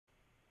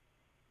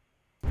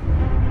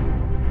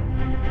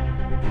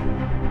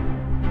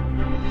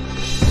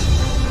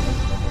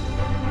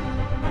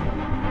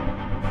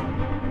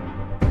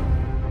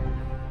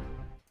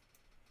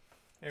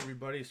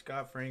everybody,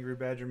 Scott for Angry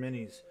Badger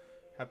Minis.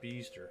 Happy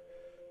Easter.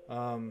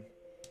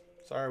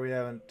 Sorry we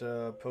haven't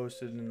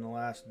posted in the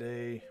last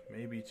day,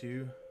 maybe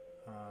two.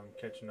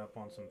 Catching up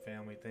on some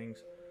family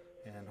things,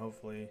 and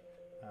hopefully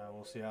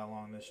we'll see how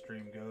long this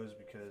stream goes,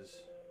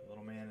 because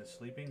little man is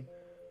sleeping,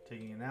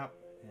 taking a nap,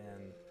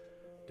 and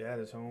dad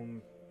is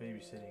home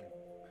babysitting.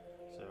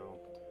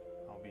 So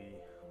I'll be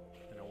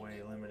in a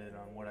way limited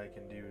on what I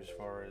can do as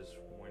far as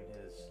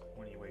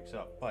when he wakes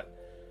up. But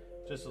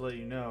just to let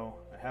you know,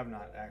 I have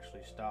not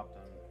actually stopped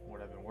on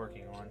what I've been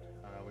working on.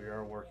 We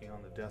are working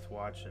on the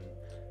Deathwatch, and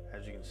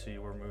as you can see,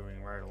 we're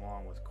moving right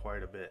along with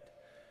quite a bit.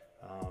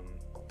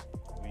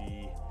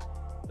 We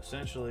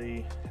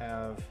essentially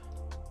have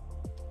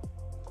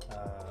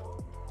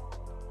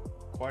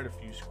quite a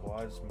few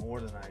squads,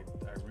 more than I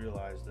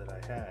realized that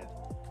I had,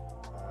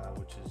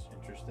 which is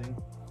interesting.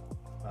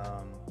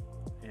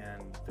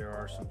 And there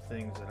are some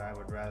things that I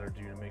would rather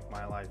do to make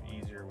my life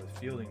easier with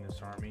fielding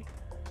this army,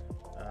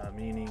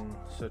 meaning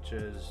such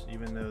as,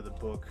 even though the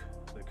book,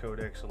 the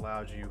codex,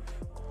 allows you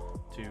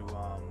to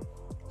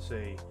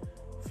say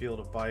field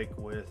a bike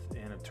with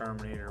and a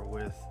Terminator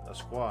with a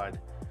squad,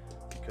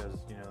 because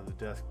you know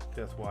the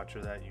Deathwatch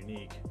are that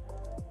unique.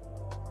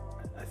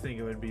 I think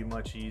it would be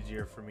much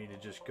easier for me to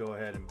just go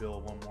ahead and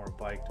build one more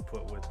bike to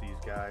put with these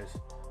guys,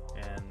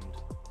 and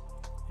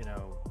you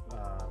know,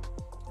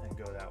 and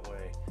go that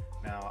way.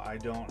 Now I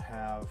don't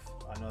have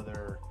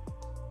another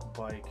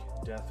bike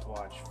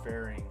Deathwatch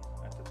fairing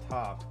at the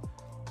top,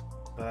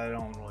 but I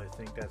don't really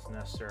think that's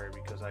necessary,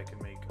 because I can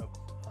make a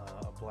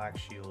black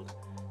shield,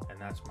 and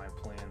that's my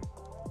plan.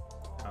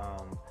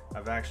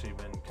 I've actually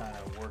been kind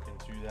of working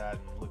through that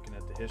and looking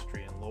at the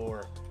history and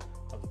lore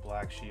of the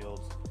black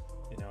shields,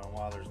 you know, and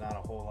while there's not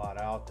a whole lot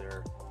out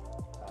there,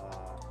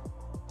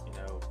 you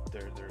know,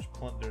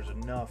 there's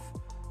enough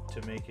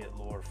to make it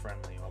lore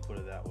friendly, I'll put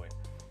it that way,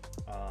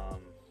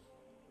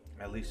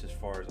 at least as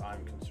far as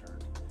I'm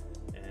concerned.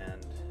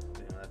 And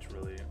you know, that's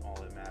really all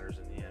that matters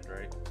in the end,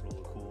 right?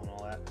 Really cool and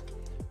all that.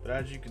 But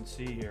as you can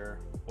see here,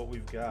 what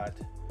we've got,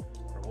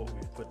 or what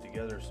we've put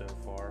together so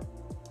far,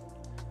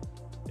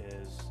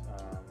 is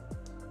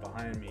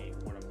behind me.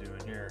 What I'm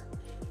doing here,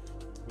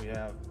 we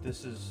have,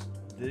 this is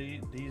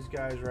these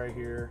guys right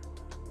here,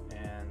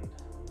 and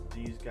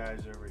these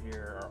guys over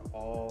here are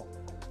all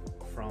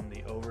from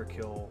the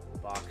Overkill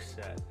box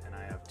set, and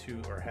I have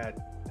two, or have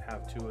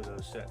two of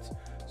those sets.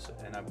 So,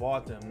 and I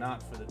bought them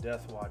not for the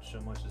Deathwatch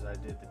so much as I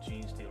did the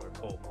Gene Stealer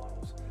Cult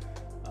models.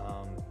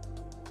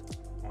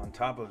 On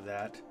top of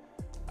that,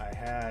 I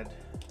had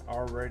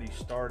already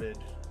started,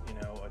 you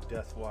know, a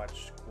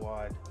Deathwatch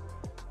squad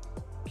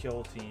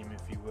kill team,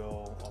 if you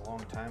will, a long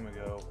time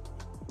ago.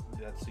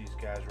 That's these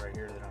guys right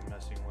here that I'm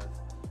messing with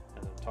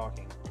as I'm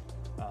talking,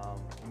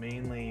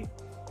 mainly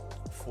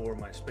for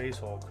my Space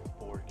Hulk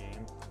board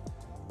game.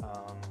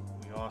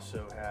 We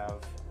also have,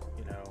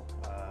 you know,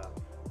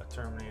 a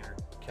Terminator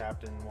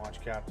captain,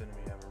 watch captain.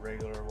 We have a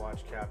regular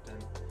watch captain,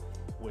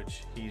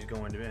 which he's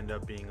going to end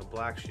up being a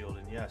black shield,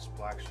 and yes,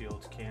 black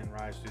shields can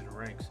rise through the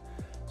ranks.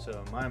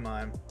 So in my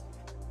mind,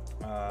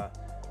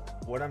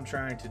 what I'm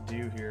trying to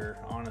do here,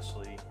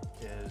 honestly,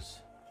 is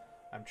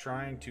I'm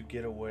trying to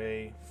get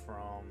away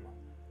from,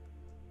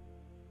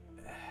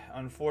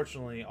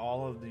 unfortunately,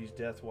 all of these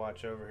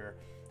Deathwatch over here.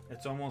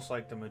 It's almost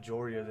like the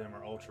majority of them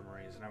are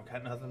Ultramarines, and I've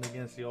got nothing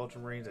against the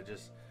Ultramarines. I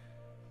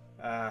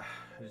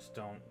just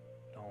don't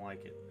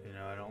like it. You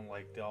know, I don't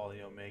like all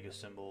the Omega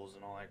symbols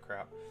and all that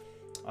crap.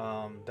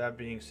 That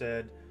being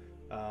said,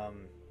 I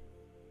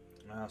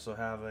also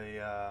have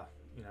a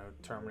you know,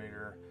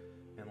 Terminator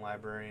and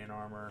Librarian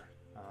armor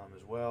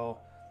as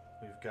well.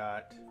 We've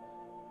got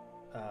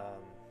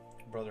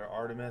Brother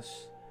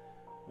Artemis,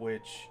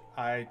 which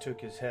I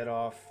took his head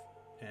off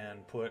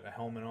and put a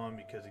helmet on,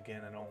 because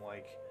again, I don't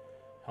like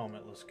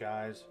helmetless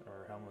guys,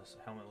 or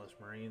helmetless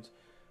Marines.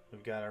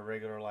 We've got a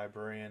regular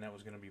Librarian that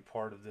was going to be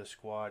part of this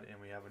squad,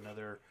 and we have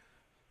another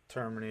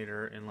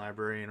Terminator in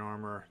Librarian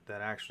armor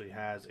that actually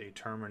has a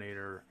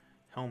Terminator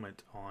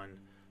helmet on,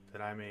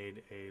 that I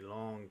made a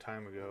long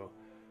time ago.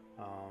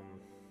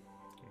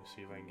 Let me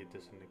see if I can get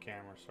this in the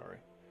camera, sorry.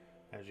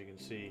 As you can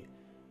see,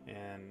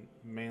 and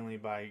mainly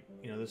by,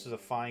 you know, this is a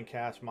fine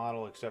cast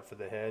model except for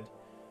the head,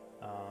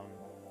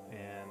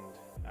 and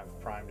I've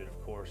primed it, of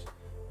course,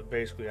 but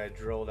basically I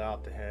drilled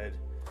out the head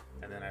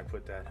and then I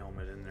put that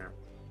helmet in there,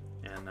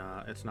 and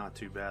it's not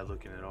too bad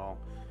looking at all.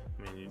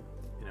 I mean,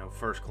 you know,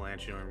 first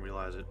glance you don't even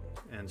realize it.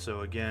 And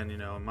so again, you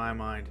know, in my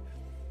mind,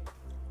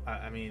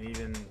 I mean,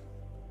 even,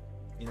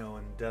 you know,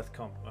 in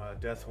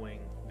Deathwing,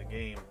 the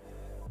game,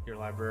 your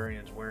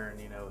Librarian's wearing,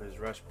 you know, his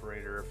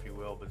respirator, if you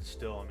will, but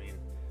still, I mean,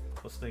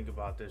 let's think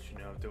about this. You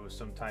know, if there was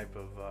some type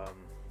of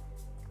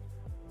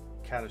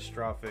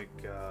catastrophic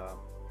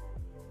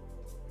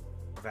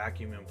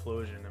vacuum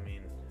implosion, I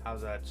mean, how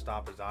does that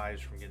stop his eyes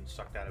from getting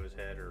sucked out of his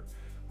head or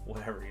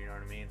whatever, you know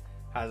what I mean?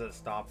 How does that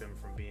stop him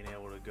from being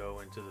able to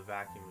go into the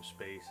vacuum of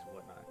space and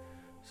whatnot?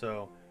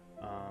 So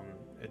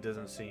it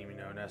doesn't seem, you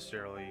know,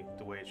 necessarily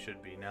the way it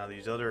should be. Now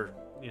these other,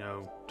 you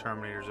know,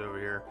 Terminators over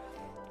here,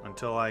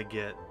 until I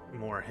get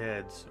more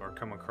heads or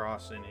come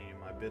across any of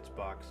my bits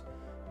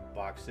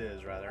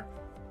boxes rather,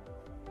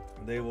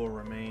 they will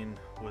remain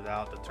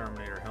without the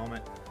Terminator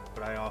helmet,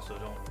 but I also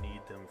don't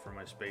need them for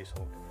my Space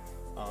Hulk.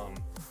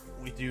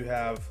 We do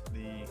have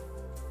the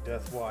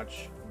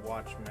Deathwatch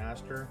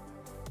Watchmaster,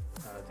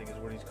 I think is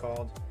what he's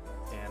called,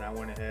 and I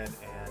went ahead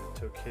and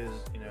took his,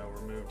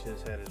 removed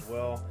his head as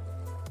well,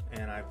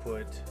 and I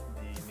put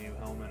the new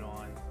helmet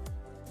on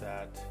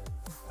that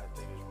I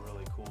think is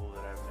really cool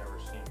that I've never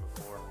seen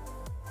before.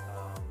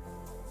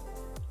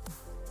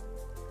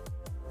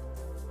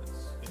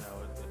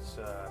 It's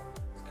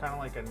kind of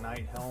like a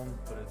night helm,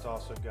 but it's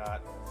also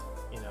got,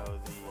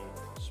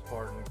 the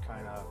Spartan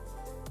kind of,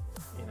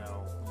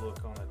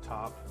 look on the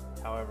top.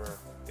 However,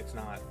 it's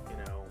not,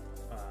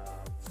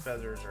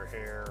 feathers or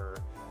hair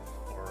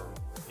or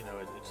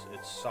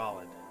it's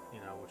solid,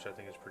 which I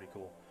think is pretty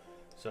cool.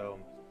 So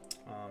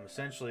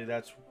essentially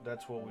that's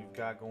what we've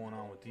got going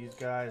on with these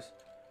guys.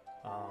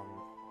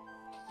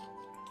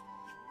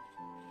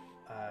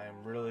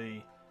 I'm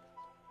really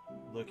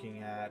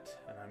looking at,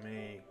 and I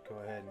may go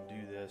ahead and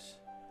do this,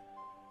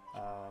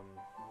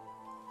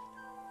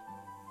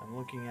 I'm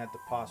looking at the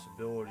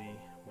possibility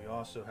we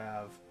also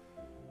have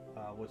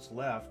what's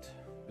left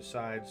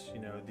besides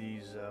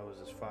these was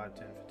this 5,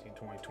 10, 15,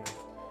 20,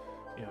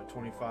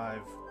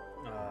 25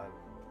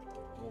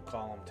 we'll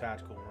call them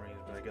tactical Marines,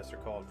 but I guess they're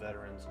called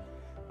veterans.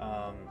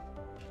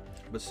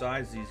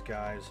 Besides these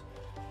guys,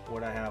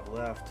 what I have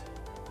left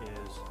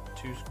is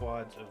 2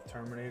 squads of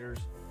Terminators,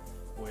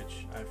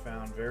 which I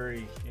found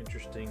very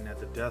interesting that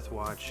the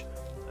Deathwatch,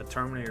 a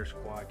Terminator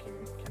squad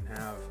can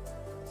have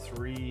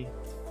 3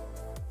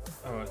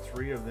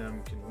 of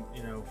them can,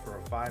 for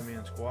a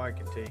 5-man squad,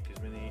 can take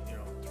as many,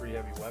 3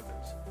 heavy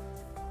weapons.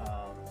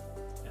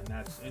 And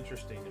that's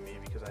interesting to me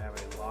because I have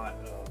a lot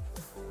of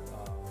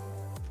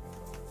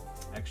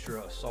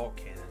extra assault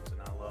cannons, and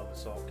I love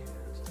assault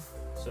cannons.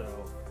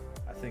 So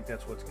I think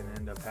that's what's going to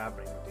end up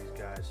happening with these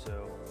guys.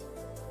 So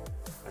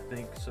I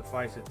think,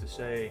 suffice it to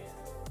say,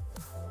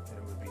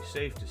 it would be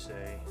safe to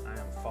say, I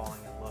am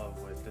falling in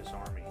love with this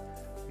army.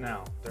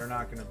 Now, they're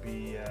not going to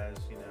be as,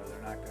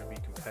 they're not going to be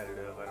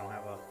competitive. I don't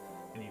have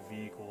any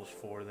vehicles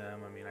for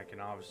them. I mean, I can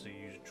obviously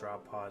use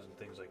drop pods and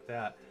things like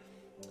that.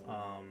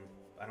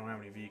 I don't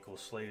have any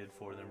vehicles slated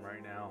for them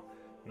right now,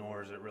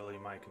 nor is it really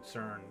my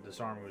concern.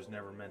 This army was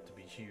never meant to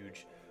be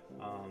huge.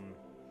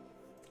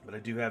 But I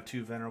do have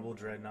 2 venerable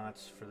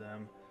dreadnoughts for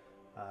them.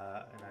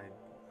 And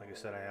like I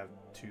said, I have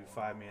 2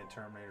 5-man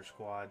Terminator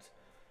squads.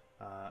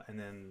 And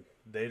then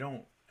they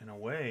don't, in a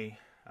way,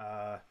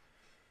 I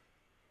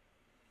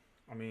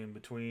mean,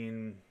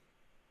 between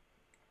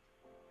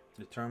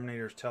the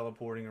Terminators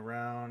teleporting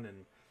around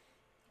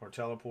or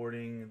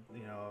teleporting,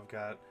 I've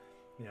got,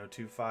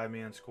 2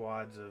 5-man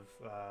squads of,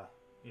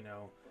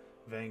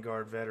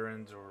 Vanguard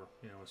veterans or,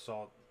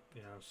 assault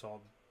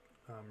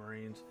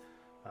Marines,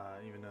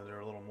 even though they're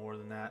a little more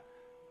than that.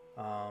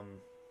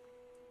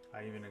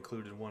 I even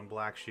included 1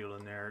 Black Shield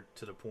in there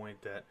to the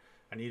point that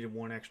I needed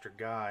 1 extra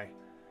guy,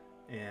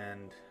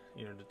 and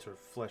to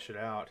flesh it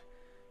out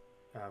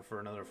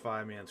for another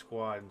 5-man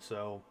squad. And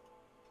so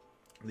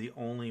the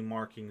only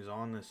markings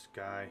on this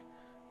guy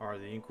are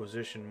the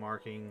Inquisition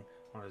marking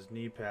on his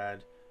knee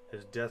pad,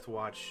 his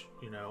Deathwatch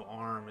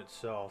arm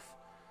itself,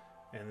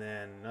 and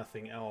then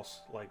nothing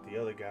else like the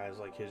other guys,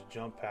 like his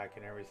jump pack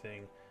and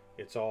everything.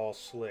 It's all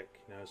slick,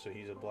 so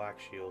he's a Black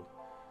Shield.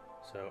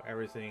 So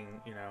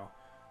everything,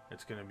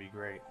 it's gonna be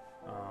great.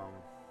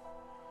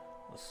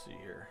 Let's see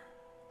here.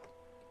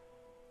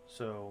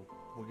 So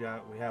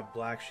we have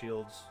Black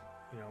Shields,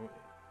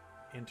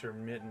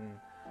 intermittent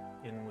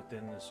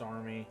within this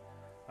army.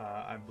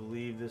 I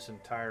believe this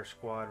entire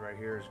squad right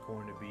here is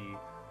going to be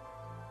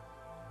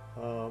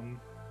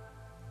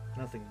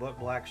nothing but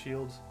Black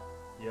Shields.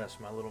 Yes,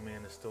 my little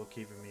man is still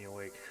keeping me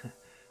awake.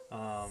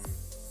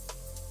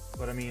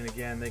 But I mean,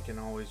 again, they can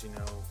always,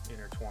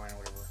 intertwine,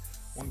 whatever.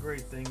 One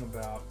great thing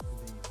about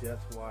the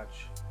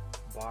Deathwatch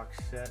box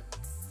set,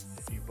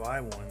 if you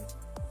buy one,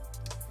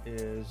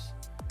 is,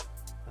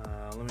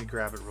 let me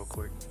grab it real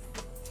quick.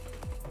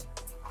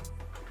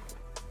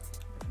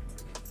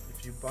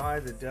 If you buy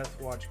the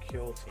Deathwatch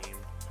Kill Team,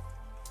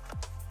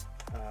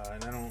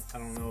 and I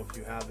don't know if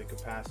you have the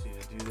capacity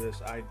to do this.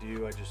 I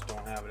do, I just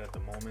don't have it at the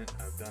moment.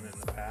 I've done it in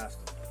the past,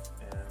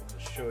 and I'm going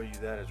to show you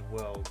that as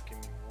well. Give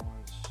me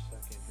 1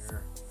 second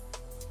here.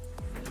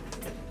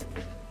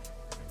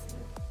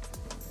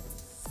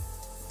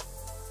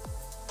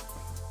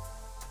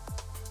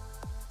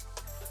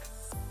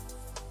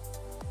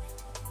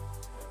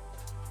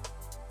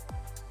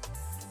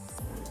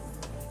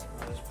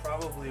 This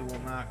probably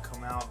will not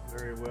come out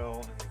very well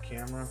in the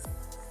camera,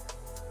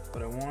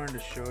 but I wanted to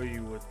show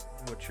you what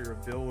your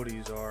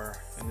abilities are.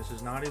 And this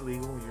is not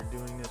illegal. You're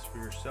doing this for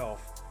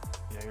yourself.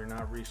 You're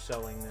not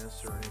reselling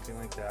this or anything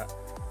like that.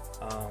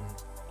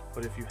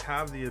 But if you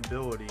have the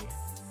ability,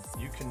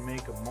 you can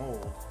make a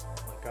mold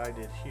like I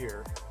did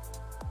here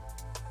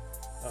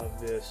of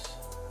this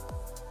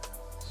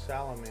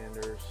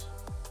Salamander's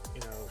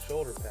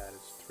shoulder pad.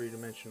 It's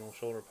 3-dimensional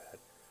shoulder pad.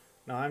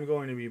 Now I'm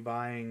going to be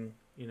buying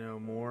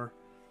more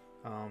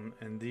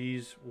and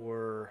these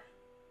were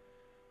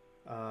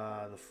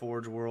the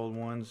Forge World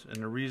ones.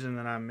 And the reason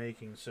that I'm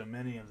making so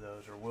many of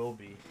those, or will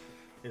be,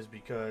 is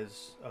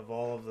because of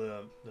all of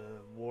the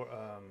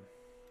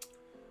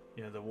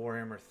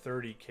Warhammer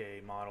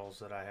 40K models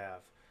that I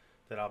have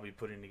that I'll be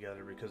putting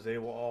together, because they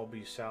will all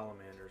be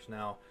salamanders.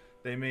 Now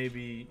they may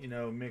be, you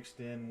know, mixed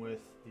in with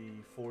the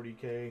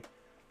 40K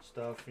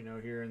stuff, you know,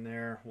 here and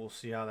there. We'll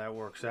see how that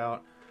works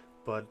out.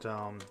 But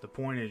the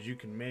point is, you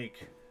can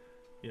make,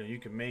 you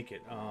can make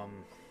it.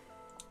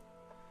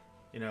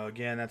 You know,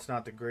 again, that's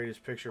not the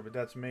greatest picture, but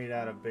that's made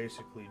out of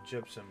basically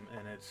gypsum,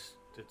 and it's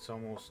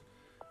almost,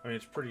 I mean,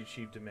 it's pretty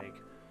cheap to make.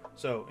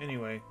 So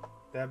anyway,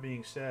 that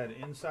being said,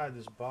 inside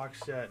this box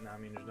set, and I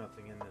mean, there's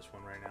nothing in this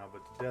one right now,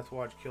 but the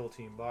Deathwatch Kill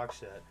Team box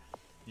set,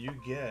 you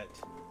get,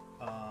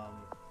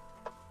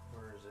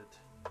 where is it?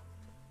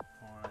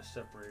 Oh, I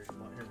separated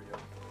one. Here we go.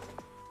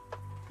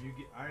 You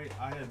get,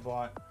 I had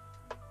bought,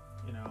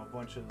 you know, a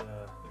bunch of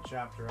the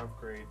chapter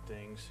upgrade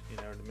things, you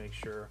know, to make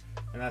sure.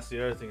 And that's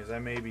the other thing, is I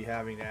may be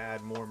having to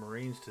add more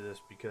Marines to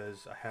this,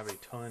 because I have a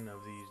ton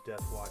of these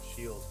Deathwatch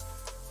shields.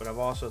 But I've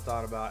also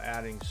thought about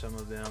adding some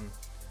of them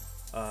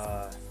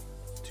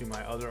to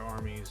my other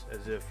armies,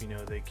 as if, you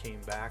know, they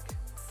came back,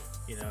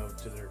 you know,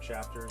 to their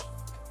chapters.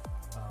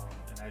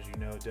 And as you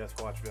know,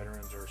 Deathwatch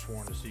veterans are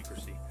sworn to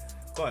secrecy.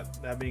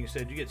 But that being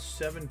said, you get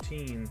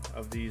 17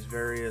 of these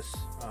various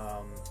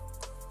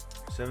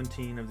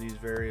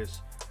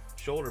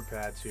shoulder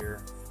pads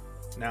here.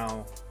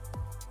 Now,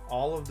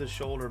 all of the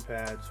shoulder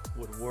pads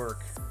would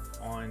work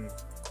on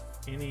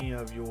any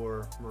of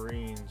your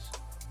Marines,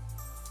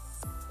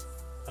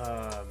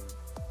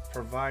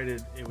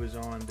 provided it was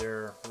on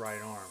their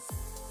right arm.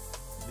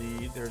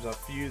 There's a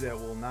few that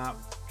will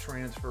not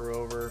transfer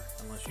over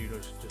unless you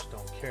just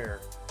don't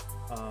care,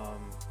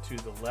 to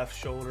the left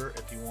shoulder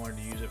if you wanted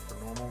to use it for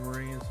normal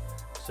Marines,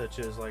 such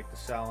as like the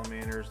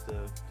salamanders,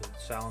 the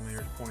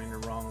salamanders pointing the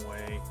wrong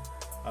way,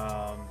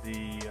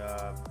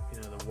 you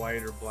know, the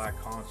white or black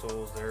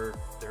consoles, their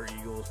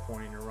eagles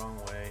pointing the wrong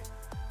way,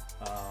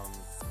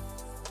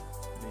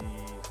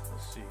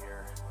 let's see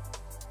here,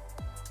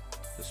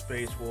 the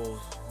Space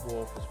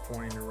Wolf is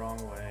pointing the wrong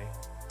way,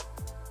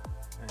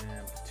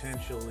 and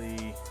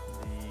potentially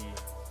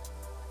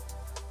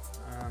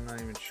I'm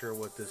not even sure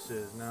what this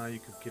is. No, you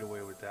could get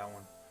away with that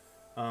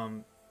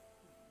one.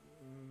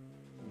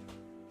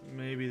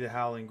 Maybe the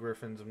Howling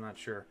Griffins, I'm not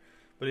sure.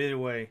 But either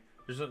way,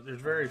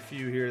 there's very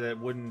few here that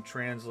wouldn't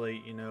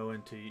translate, you know,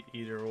 into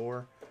either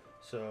or.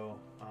 So,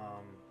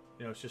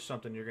 you know, it's just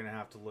something you're going to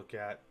have to look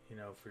at, you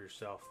know, for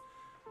yourself.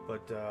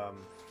 But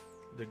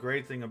the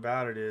great thing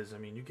about it is, I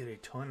mean, you get a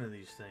ton of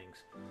these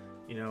things,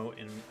 you know,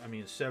 and I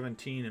mean,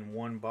 17 in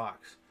one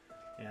box.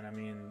 And I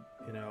mean,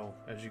 you know,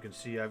 as you can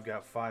see, I've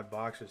got 5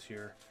 boxes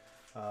here.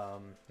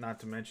 Not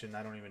to mention,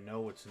 I don't even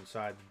know what's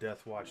inside the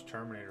Deathwatch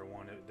Terminator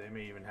one. They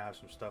may even have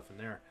some stuff in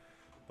there.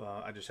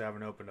 I just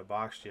haven't opened a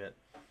box yet.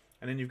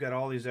 And then you've got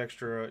all these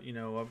extra, you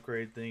know,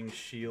 upgrade things,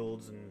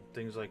 shields and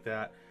things like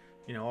that.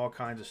 You know, all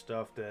kinds of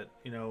stuff that,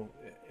 you know,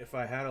 if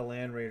I had a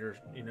Land Raider,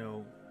 you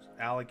know,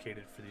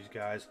 allocated for these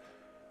guys,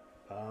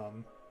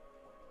 to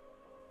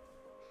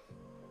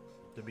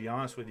be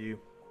honest with you,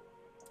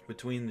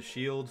 between the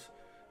shields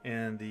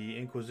and the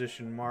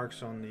Inquisition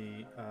marks on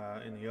the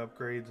in the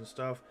upgrades and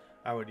stuff,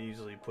 I would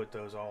easily put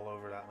those all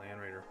over that Land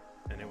Raider,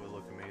 and it would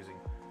look amazing.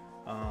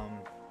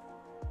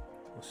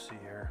 Let's see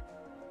here.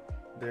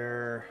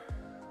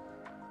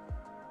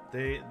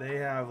 They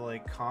have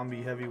like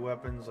combi heavy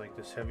weapons, like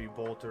this heavy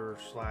bolter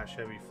 /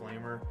 heavy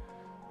flamer.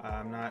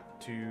 I'm not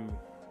too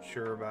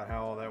sure about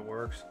how all that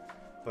works,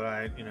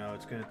 but you know,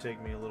 it's going to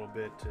take me a little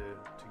bit to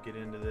get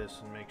into this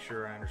and make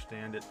sure I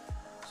understand it,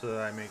 so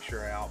that I make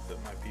sure I outfit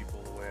my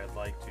people the way I'd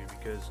like to,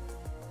 because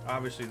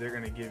obviously they're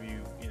going to give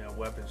you, you know,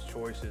 weapons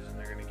choices, and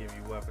they're going to give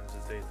you weapons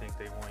that they think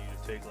they want you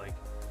to take, like,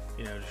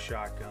 you know, the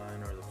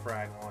shotgun or the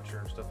frag launcher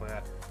and stuff like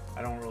that.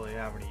 I don't really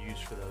have any use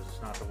for those.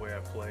 It's not the way I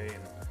play.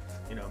 And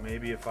you know,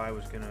 maybe if I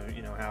was going to,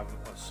 you know, have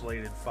a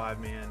slated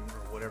 5-man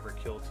or whatever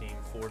kill team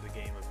for the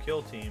game of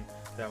Kill Team,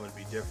 that would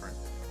be different.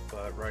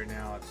 But right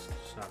now, it's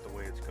just not the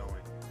way it's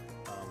going.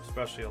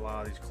 Especially a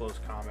lot of these close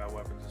combat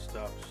weapons and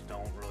stuff just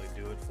don't really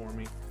do it for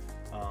me.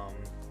 I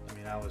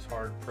mean, I was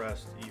hard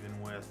pressed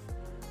even with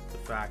the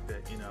fact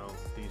that, you know,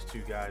 these 2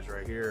 guys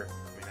right here,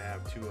 I mean, I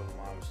have 2 of them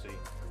obviously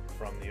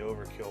from the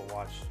Overkill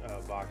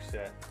box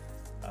set,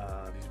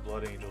 these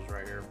Blood Angels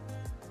right here.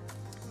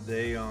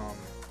 They, you know,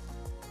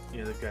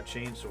 they've got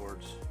chain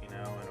swords, you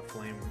know, and a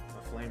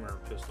flamer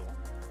pistol.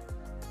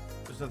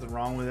 There's nothing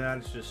wrong with that.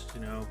 It's just,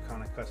 you know,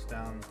 kind of cuts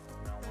down,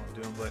 you know, what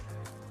I'm doing. But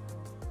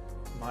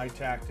my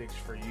tactics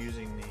for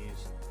using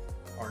these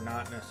are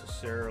not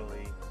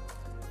necessarily,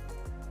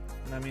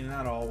 and I mean,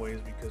 not always,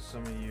 because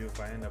some of you, if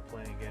I end up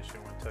playing against you,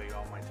 I'm going to tell you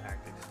all my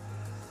tactics.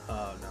 No,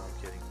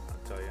 I'm kidding. I'll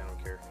tell you, I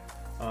don't care.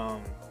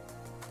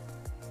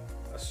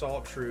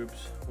 Assault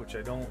troops, which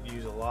I don't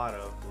use a lot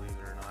of, believe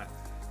it or not,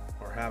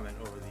 or haven't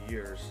over the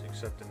years,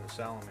 except in the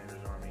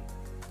Salamander's army,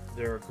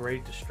 they're a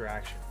great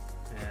distraction,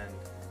 and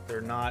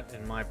they're not,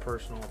 in my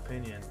personal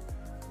opinion,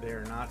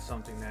 they're not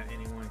something that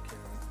anyone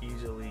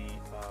easily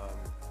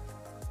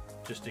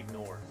just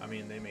ignore. I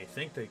mean, they may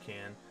think they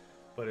can,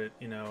 but it,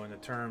 you know, in the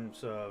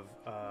terms of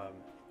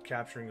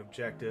capturing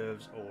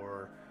objectives,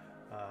 or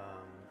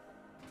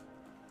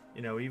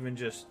you know, even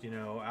just, you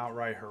know,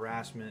 outright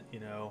harassment, you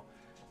know,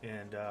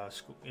 and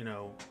you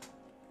know,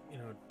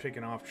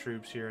 picking off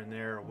troops here and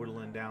there, or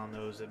whittling down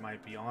those that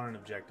might be on an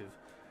objective,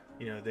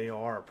 you know, they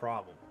are a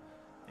problem,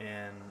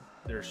 and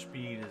their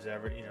speed is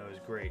is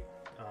great.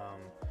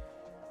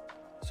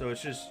 So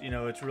it's just, you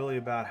know, it's really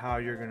about how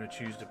you're going to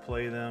choose to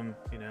play them.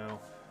 You know,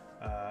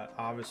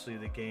 obviously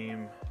the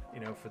game,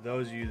 you know, for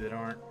those of you that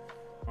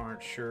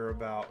aren't sure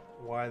about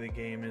why the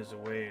game is the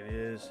way it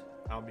is,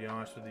 I'll be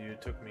honest with you,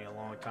 it took me a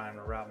long time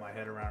to wrap my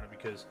head around it,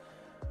 because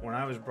when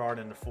I was brought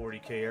into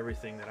 40K,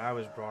 everything that I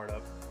was brought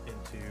up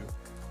into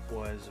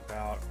was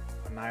about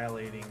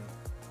annihilating,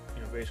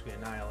 you know, basically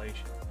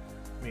annihilation,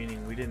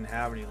 meaning we didn't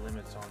have any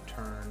limits on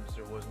turns.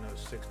 There was no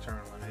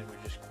 6-turn limit. We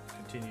just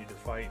continued to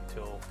fight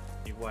until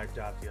you wiped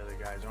out the other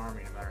guy's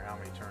army, no matter how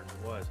many turns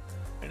it was,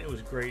 and it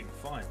was great and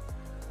fun.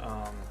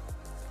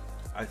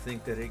 I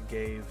think that it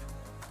gave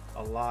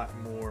a lot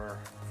more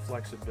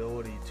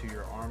flexibility to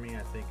your army.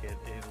 I think it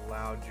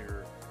allowed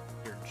your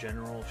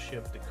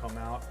generalship to come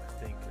out. I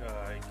think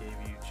it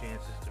gave you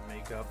chances to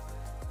make up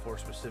for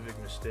specific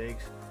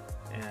mistakes.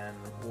 And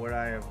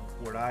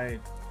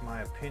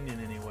my opinion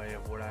anyway,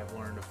 of what I've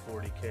learned of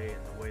 40K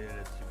and the way that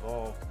it's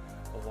evolved,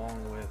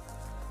 along with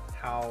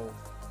how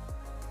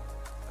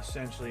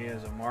essentially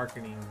as a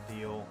marketing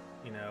deal,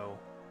 you know,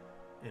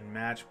 in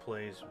match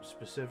plays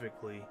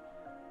specifically,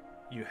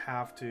 you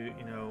have to,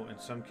 you know, in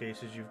some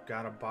cases you've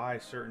got to buy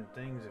certain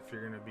things if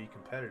you're going to be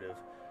competitive.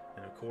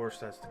 And of course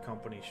that's the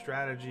company's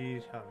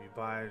strategy, how you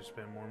buy to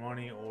spend more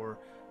money, or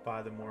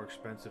buy the more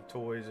expensive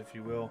toys, if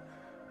you will,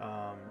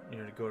 you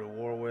know, to go to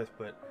war with.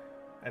 But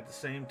at the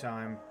same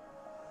time,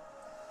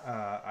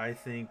 I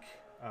think,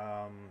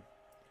 I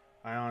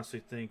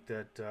honestly think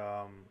that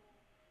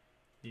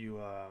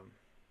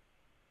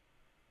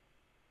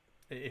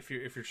if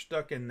you're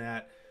stuck in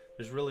that,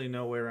 there's really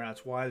no way around.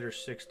 That's why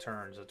there's 6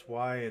 turns. That's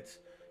why it's,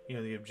 you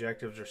know, the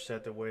objectives are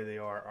set the way they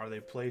are. Are they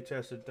play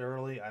tested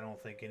thoroughly? I don't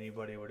think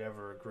anybody would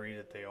ever agree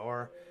that they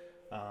are.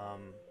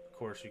 Of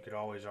course, you could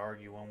always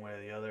argue one way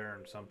or the other,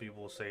 and some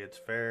people will say it's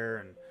fair,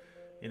 and,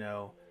 you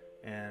know,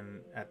 and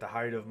at the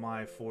height of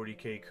my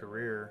 40K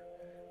career,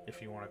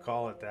 if you want to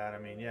call it that, I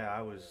mean, yeah,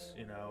 I was,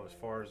 you know, as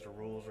far as the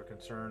rules are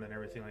concerned and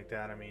everything like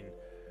that, I mean,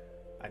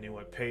 I knew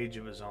what page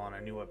it was on. I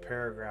knew what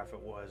paragraph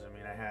it was. I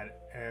mean, I had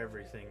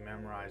everything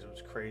memorized. It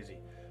was crazy.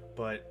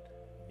 But,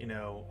 you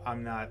know,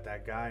 I'm not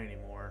that guy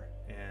anymore,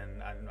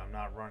 and I'm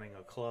not running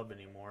a club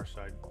anymore,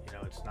 so, you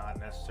know, it's not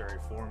necessary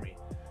for me.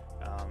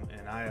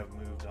 And I have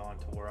moved on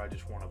to where I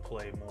just want to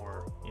play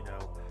more, you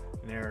know,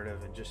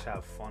 narrative and just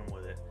have fun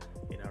with it,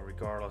 you know,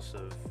 regardless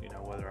of, you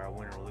know, whether I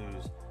win or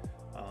lose.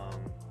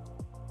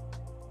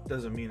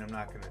 Doesn't mean I'm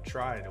not going to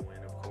try to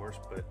win, of course,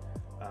 but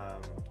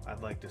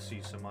I'd like to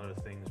see some other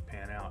things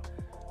pan out.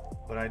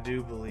 But I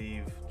do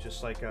believe,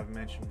 just like I've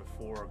mentioned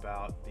before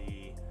about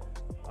the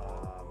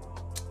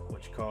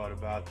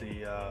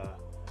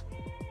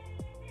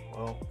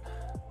well,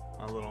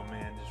 my little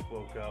man just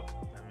woke up.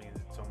 That means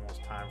it's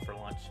almost time for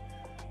lunch.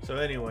 So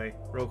anyway,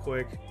 real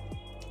quick,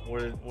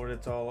 what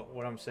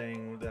I'm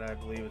saying that I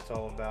believe it's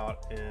all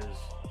about is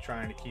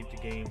trying to keep the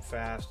game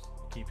fast,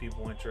 keep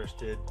people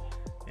interested,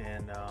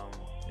 and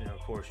you know, of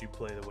course, you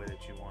play the way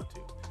that you want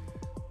to.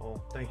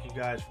 Well, thank you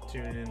guys for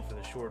tuning in for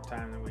the short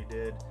time that we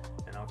did,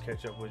 and I'll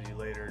catch up with you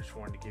later. Just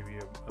wanted to give you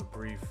a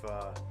brief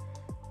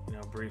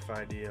brief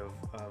idea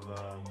of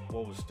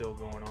what was still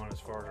going on as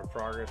far as our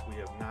progress. We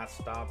have not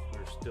stopped.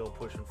 We're still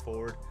pushing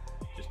forward.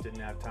 Just didn't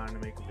have time to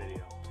make a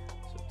video.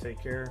 So take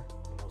care,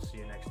 and we'll see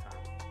you next time.